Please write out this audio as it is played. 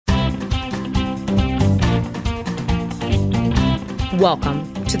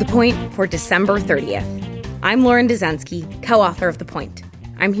Welcome to The Point for December 30th. I'm Lauren Dezensky, co-author of The Point.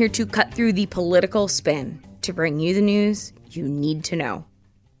 I'm here to cut through the political spin to bring you the news you need to know.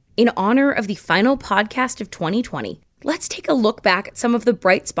 In honor of the final podcast of 2020, let's take a look back at some of the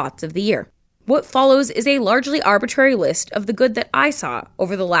bright spots of the year. What follows is a largely arbitrary list of the good that I saw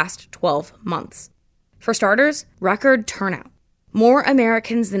over the last 12 months. For starters, record turnout. More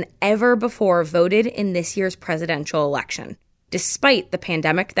Americans than ever before voted in this year's presidential election, despite the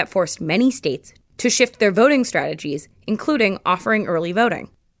pandemic that forced many states to shift their voting strategies, including offering early voting.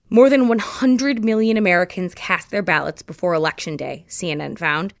 More than 100 million Americans cast their ballots before Election Day, CNN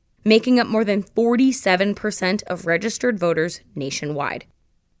found, making up more than 47% of registered voters nationwide.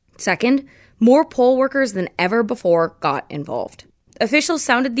 Second, more poll workers than ever before got involved. Officials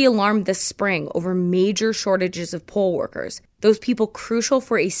sounded the alarm this spring over major shortages of poll workers, those people crucial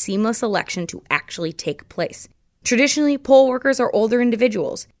for a seamless election to actually take place. Traditionally, poll workers are older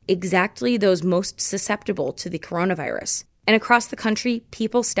individuals, exactly those most susceptible to the coronavirus. And across the country,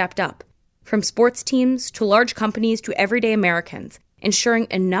 people stepped up. From sports teams to large companies to everyday Americans, ensuring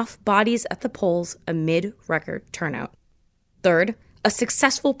enough bodies at the polls amid record turnout. Third, a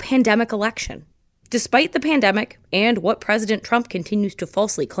successful pandemic election. Despite the pandemic and what President Trump continues to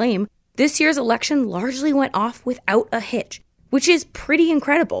falsely claim, this year's election largely went off without a hitch, which is pretty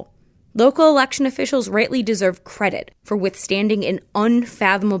incredible. Local election officials rightly deserve credit for withstanding an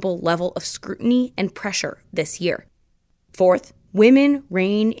unfathomable level of scrutiny and pressure this year. Fourth, women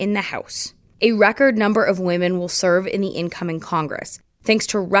reign in the House. A record number of women will serve in the incoming Congress, thanks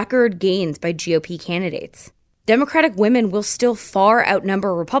to record gains by GOP candidates. Democratic women will still far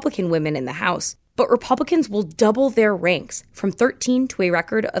outnumber Republican women in the House, but Republicans will double their ranks from 13 to a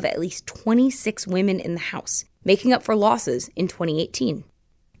record of at least 26 women in the House, making up for losses in 2018.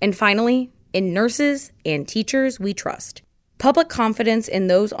 And finally, in nurses and teachers we trust. Public confidence in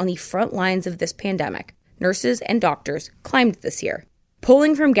those on the front lines of this pandemic, nurses and doctors, climbed this year.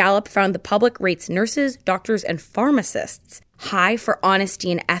 Polling from Gallup found the public rates nurses, doctors, and pharmacists high for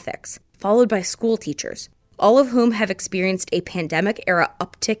honesty and ethics, followed by school teachers, all of whom have experienced a pandemic-era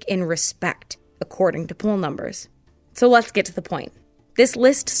uptick in respect, according to poll numbers. So let's get to the point. This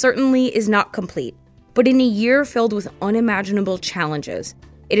list certainly is not complete, but in a year filled with unimaginable challenges,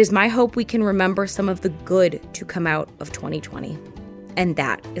 it is my hope we can remember some of the good to come out of 2020. And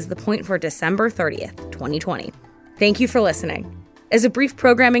that is the point for December 30th, 2020. Thank you for listening. As a brief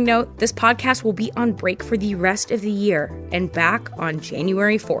programming note, this podcast will be on break for the rest of the year and back on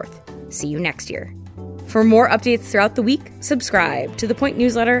January 4th. See you next year. For more updates throughout the week, subscribe to The Point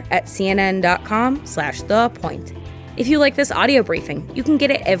newsletter at cnn.com/thepoint. If you like this audio briefing, you can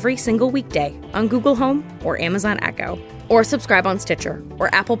get it every single weekday on Google Home or Amazon Echo, or subscribe on Stitcher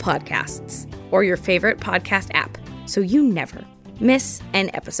or Apple Podcasts or your favorite podcast app so you never miss an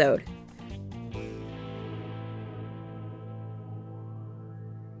episode.